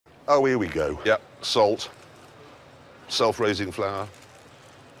Oh, here we go. Yep, salt, self-raising flour,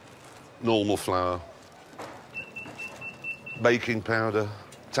 normal flour, baking powder,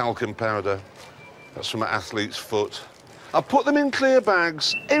 talcum powder. That's from an athlete's foot. I put them in clear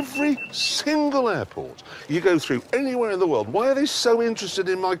bags every single airport you go through anywhere in the world. Why are they so interested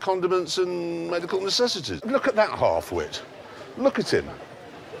in my condiments and medical necessities? Look at that half-wit. Look at him.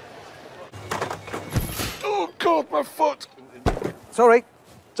 Oh, God, my foot. Sorry.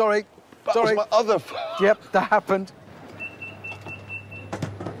 That was my other foot. Yep, that happened.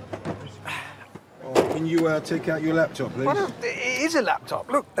 Oh, can you take out your laptop, please? Well, it is a laptop.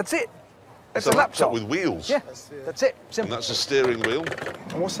 Look, that's it. It's a laptop with wheels. Yeah, that's it. Simple. And that's a steering wheel.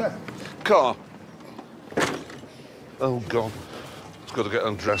 And what's that? Car. Oh, God. It's got to get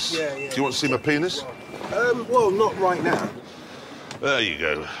undressed. Yeah. Do you want to see my penis? Well, not right now. There you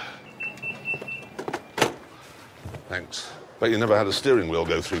go. Thanks. Bet you never had a steering wheel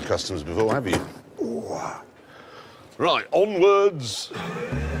go through customs before, have you? Ooh. Right, onwards.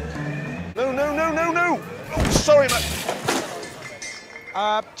 No. Oh, sorry, mate.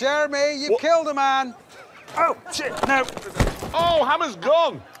 Jeremy, you killed a man. Oh, shit, no. Oh, Hammer's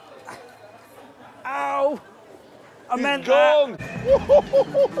gone. Ow. I meant gone.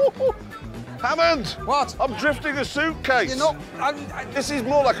 Hammond! What? I'm drifting a suitcase. You're not... This is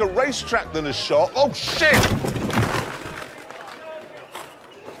more like a racetrack than a shot. Oh, shit!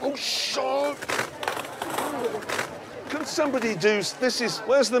 Oh, shit! Can somebody do...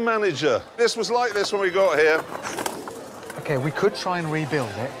 Where's the manager? This was like this when we got here. OK, we could try and rebuild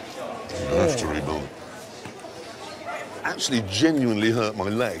it. You have to rebuild. Actually genuinely hurt my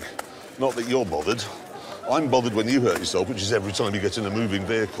leg. Not that you're bothered. I'm bothered when you hurt yourself, which is every time you get in a moving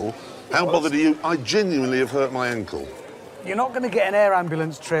vehicle. How bothered are you? I genuinely have hurt my ankle. You're not going to get an air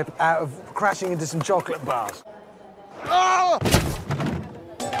ambulance trip out of crashing into some chocolate bars. Ah!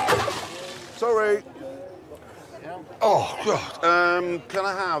 Sorry. Oh, God. Can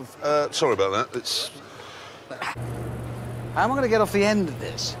I have... sorry about that. It's... How am I going to get off the end of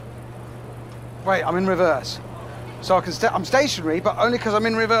this? Wait, I'm in reverse. So I can I'm stationary, but only because I'm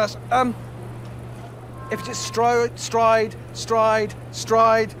in reverse. If you just stride.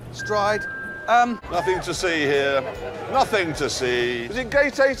 Nothing to see here. Nothing to see. Is it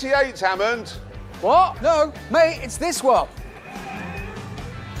gate 88, Hammond? What? No, mate, it's this one.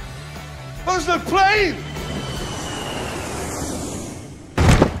 There's the plane!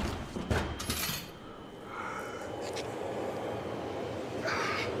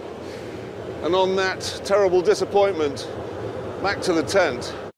 And on that terrible disappointment, back to the tent.